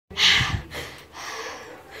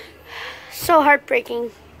so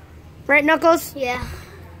heartbreaking. Right, Knuckles? Yeah.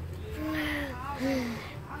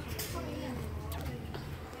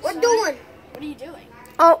 What doing? What are you doing?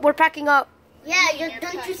 Oh, we're packing up. Yeah,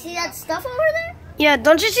 don't you see that stuff over there? Yeah,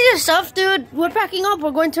 don't you see the stuff, dude? We're packing up.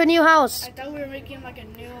 We're going to a new house. I thought we were making like a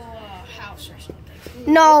new house or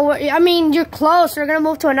something. No, I mean, you're close. We're going to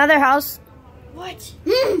move to another house. What?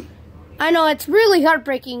 I know, it's really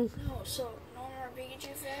heartbreaking. No, so no more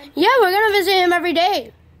Pikachu fan? Yeah, we're going to visit him every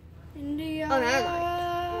day. India. Oh,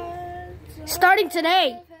 no. Starting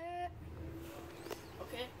today.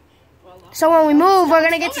 Okay. Well, So when we move, we're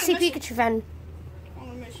going to get to see Pikachu fan. I'm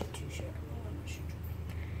gonna miss you too, shit. I'm gonna miss you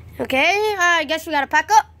too. Okay, I guess we got to pack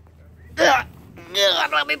up. Ugh.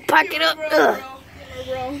 Let me pack it up. Ugh.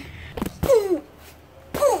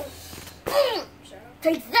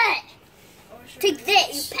 Take that! Take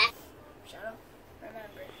that, you pack. Shadow,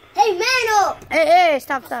 remember. Hey, man up! Hey,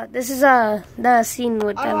 stop. This is the scene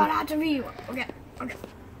with I don't them. want to be you. Okay.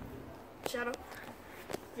 Shadow,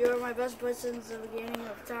 you were my best bud since the beginning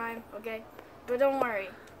of time, okay? But don't worry.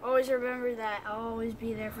 Always remember that I'll always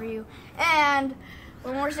be there for you. And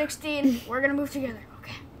when we're 16, we're gonna move together,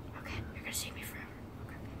 okay? Okay, you're gonna see me forever.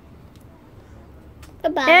 Okay.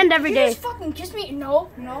 Bye-bye. And every You day. just fucking kiss me. No,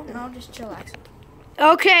 just chillax.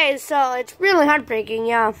 Okay, so it's really heartbreaking,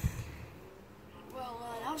 yeah. Well,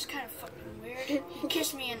 that was kind of fucking weird. You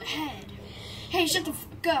kissed me in the head. Hey, shut the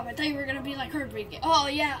fuck up. I thought you were gonna be like heartbreaking. Oh,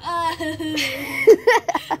 yeah.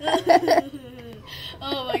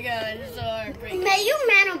 Oh my god, it's so heartbreaking. May you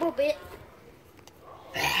man up a bit.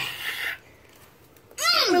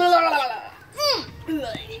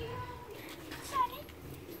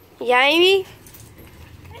 Yeah, Amy?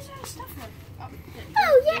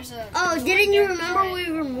 Oh, yeah. Oh, didn't you remember we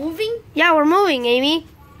were moving? Yeah, we're moving, Amy.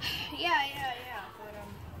 Yeah. But,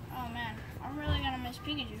 oh man, I'm really gonna miss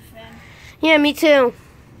Pikachu fan. Yeah, me too.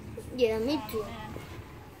 Yeah, me Oh, too. man.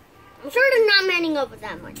 I'm sure they're not manning up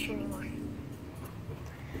that much anymore.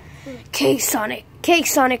 Cake Sonic,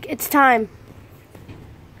 it's time.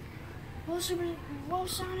 Well,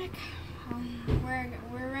 Sonic,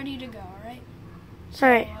 we're ready to go, alright? All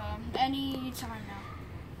right. Any time now.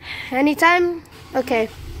 Anytime? Okay.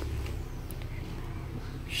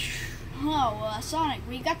 Oh, Sonic,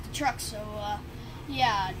 we got the truck, so,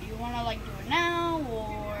 yeah, do you want to, like, do it now,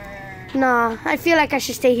 or... Nah, I feel like I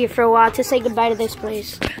should stay here for a while to say goodbye to this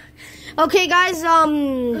place. Okay, guys,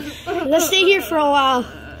 let's stay here for a while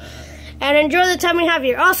and enjoy the time we have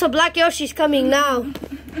here. Also, Black Yoshi's coming now.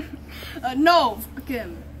 No, fuck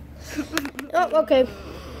him. Oh, okay.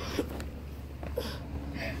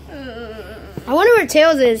 I wonder where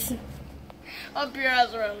Tails is. Up your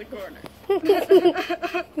ass around the corner. My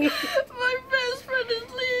best friend is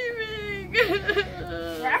leaving.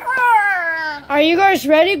 Are you guys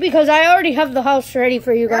ready? Because I already have the house ready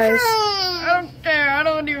for you guys. I don't care. I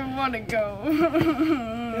don't even want to go.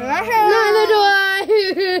 Neither do I.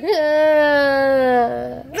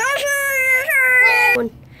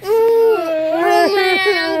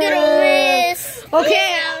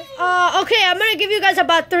 Okay, I'm gonna give you guys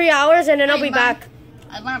about 3 hours and then I'll be back.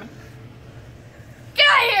 I love it. Get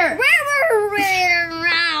out of here!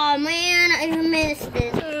 Oh, man, I missed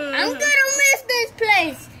this. I'm gonna miss this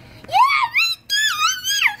place. Yeah,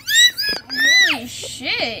 Holy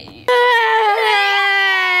shit.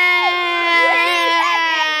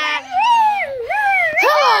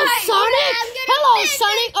 Hello, Sonic! Hello,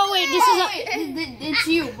 Sonic! Oh, wait, this is a... It's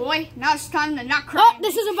you, boy. Now it's time to not cry. Oh,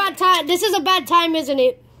 this is a bad time. This is a bad time, isn't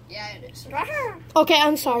it? Yeah, it is. Okay,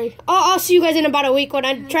 I'm sorry. I'll see you guys in about a week when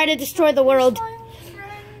I try to destroy the world.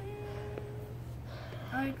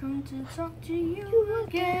 I come to talk to you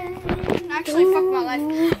again. Actually, fuck my life.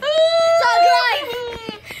 Talk life.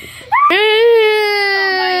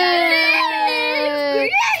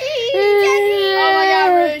 Oh my god,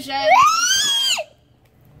 Rouge.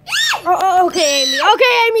 Oh, okay, Amy.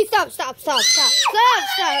 Okay, Amy, stop. Get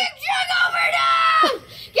over now!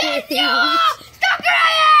 Get you! Stop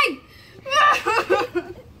crying!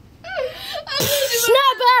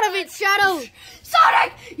 Snap out of it, Shadow!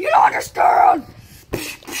 Sonic, you don't understand!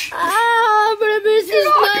 I'm gonna miss this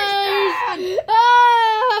place!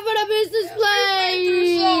 I'm gonna miss this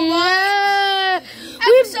place!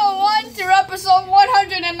 Episode 1 through episode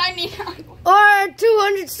 199. Or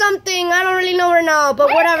 200 something, I don't really know her now, but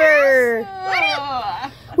whatever.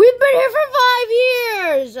 We've been here for 5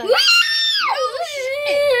 years! 5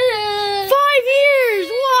 years!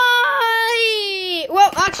 Why?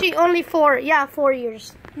 Well, actually, only 4. Yeah, 4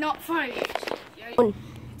 years. No, 5 years.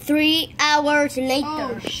 3 hours later.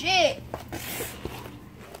 Oh, shit.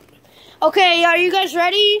 Okay, are you guys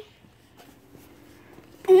ready?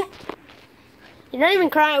 You're not even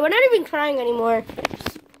crying. We're not even crying anymore.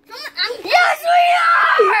 Yes, we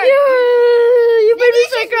are! You made me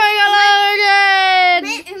start crying all over again.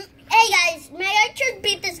 Hey guys, may I just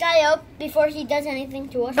beat this guy up before he does anything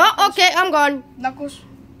to us? Oh, okay, I'm gone. Knuckles,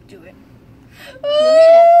 do it.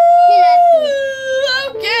 He left.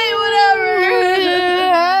 Okay, whatever.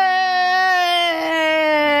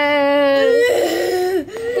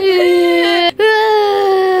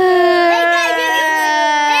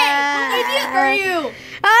 Are you?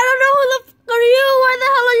 I don't know who the fuck are you. What the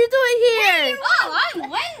hell are you doing here? Oh, I'm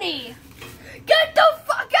Wendy. Get the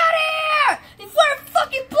fuck out of here! Before I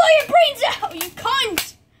fucking blow your brains out, you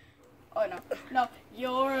cunt! Oh no,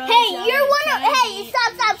 you're a Hey, you're one of. tiny Hey,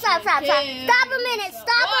 stop! kid. Stop a minute!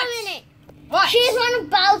 Stop What? a minute! What? She's one of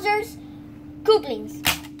Bowser's Kooplings.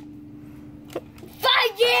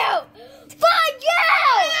 Fuck you! Fuck you!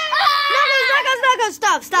 Knuckles,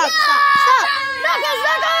 stop. Knuckles.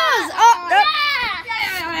 Oh, no.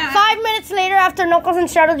 5 minutes later, after Knuckles and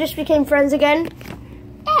Shadow just became friends again.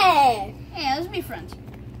 Hey! Hey, let's be friends.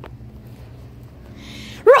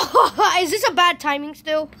 Is this a bad timing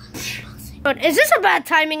still? Is this a bad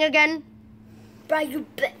timing again? Bro, you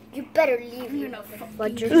better leave. You know,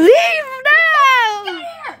 Leave now!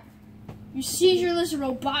 you seizureless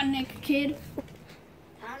Robotnik kid.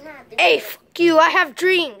 I'm not the Hey, fuck you. I have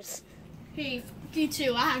dreams. Hey, fuck you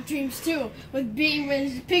too. I have dreams too with being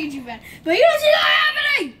with Pikachu fan, but you don't see that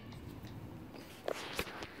happening.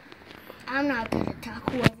 I'm not gonna talk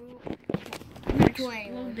whoever. I'm not to Blow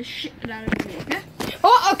anyone. the shit out of me. Okay?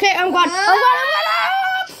 Oh, okay, I'm gone.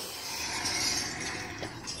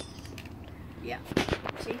 Yeah.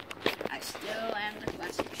 See, I still am the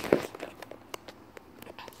classic.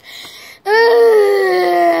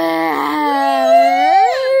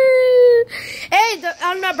 Hey,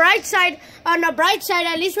 on the bright side,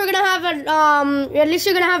 at least we're gonna have at least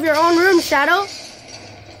you're gonna have your own room, Shadow.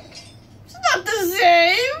 It's not the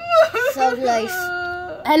same. So nice.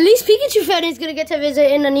 At least Pikachu fan is gonna get to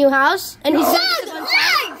visit in a new house, and he's gonna get to go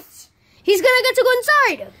inside. He's gonna get to go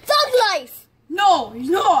inside. Thug life! No, he's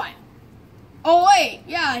not. Oh wait,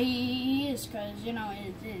 yeah, he is, cause you know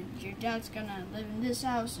your dad's gonna live in this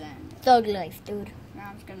house and Thug life, dude.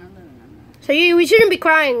 mom's gonna live in another. So we shouldn't be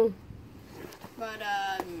crying. But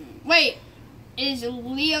wait, is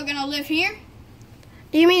Leo gonna live here?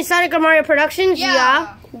 You mean Sonic and Mario Productions?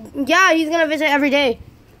 Yeah. Yeah, he's gonna visit every day.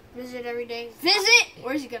 Visit every day. Visit?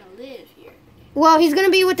 Or is he gonna live here? Well, he's gonna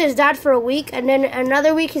be with his dad for a week, and then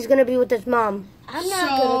another week he's gonna be with his mom. I'm not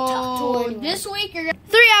gonna talk to anyone. This week you're gonna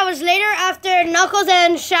 3 hours later, after Knuckles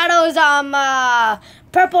and Shadow's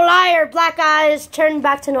purple eye or black eyes turned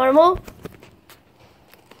back to normal.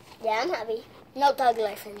 Yeah, I'm happy. No thug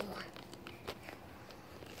life anymore.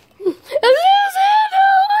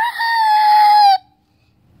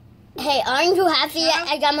 Hey, aren't you happy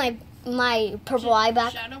I got my purple eye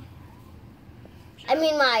back? Shadow? I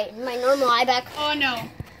mean my normal eye back. Oh no.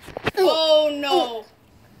 Oh no.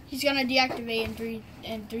 He's gonna deactivate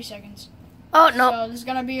in 3 seconds. Oh no! So this is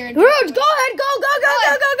gonna be your Rude, go ahead, go!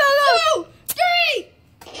 2, 3.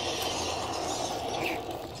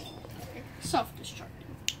 Self-destructing.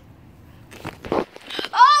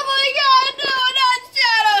 Oh my God! No, not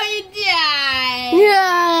Shadow. He died.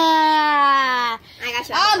 Yeah. I got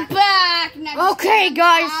you. I'm back. Next Okay, time.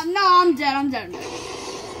 guys. No, I'm dead.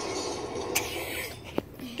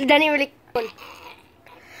 Then he really.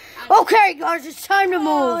 Okay, guys, it's time to Oh,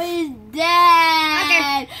 move. he's dead.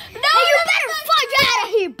 Okay. No, Hey, you better fudge out of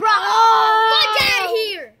here, bro. Fudge out of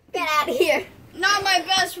here. Get out of here. Not my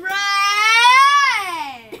best friend.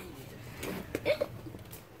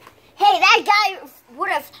 Hey, that guy would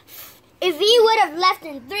have. If he would have left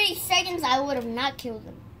in 3 seconds, I would have not killed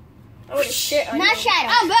him. Oh shit! Not Shadow.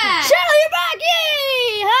 I'm back. Shadow, you're back!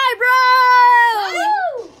 Yay! Hi, bro!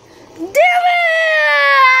 Woo! Damn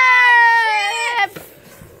it!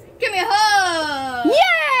 Give me a hug. Yay!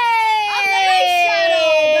 I'm the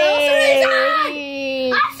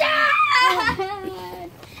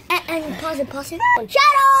And pause it.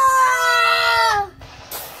 Shadow!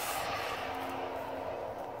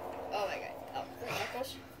 Oh my God. Oh,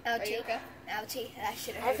 Knuckles. Are you okay? Ouchie. That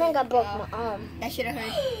should have hurt. I think I broke my arm. That should have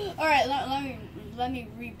hurt. All right, let me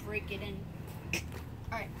re-break it in.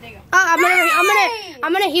 All right, there you go.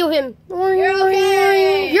 I'm gonna heal him. You're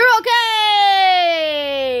okay. You're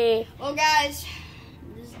okay. Well, guys,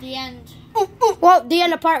 this is the end. Well, the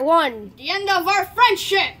end of part 1. The end of our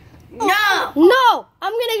friendship. No,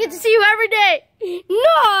 I'm gonna get to see you every day.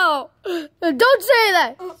 No, don't say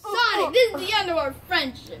that. Sonic, this is the end of our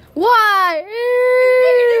friendship. Why?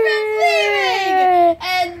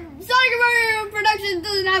 And Sonic and Mario Productions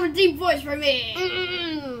doesn't have a deep voice for me.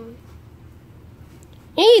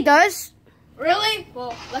 He does. Really?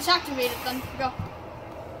 Well, let's activate it then. Go.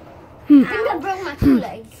 I think I broke my 2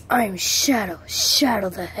 legs. I'm Shadow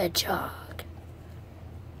the Hedgehog.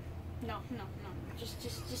 No.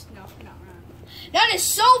 Just no. That is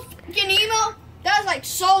so fucking emo. That is like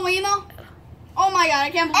so emo. Oh my god,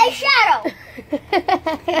 I can't believe Hey, Shadow!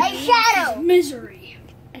 Hey, Shadow! Misery.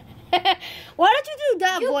 Why don't you do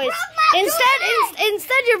that voice? broke my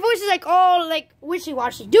Instead, your voice is like all like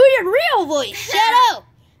wishy-washy. Do your real voice, Shadow.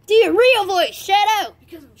 Do your real voice, Shadow.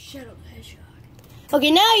 Because I'm Shadow the Hedgehog.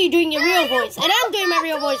 Okay, now you're doing your real voice, and I'm doing my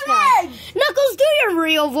real voice now. Knuckles, do your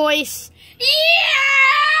real voice.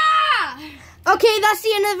 Yeah! Okay, that's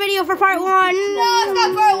the end of the video for part 1. No, it's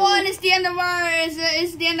not part 1. It's the end of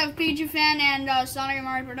it's the end of Pikachu Fan and Sonic and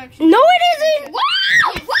Mario Production. No, it isn't. Wow!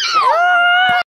 Ah!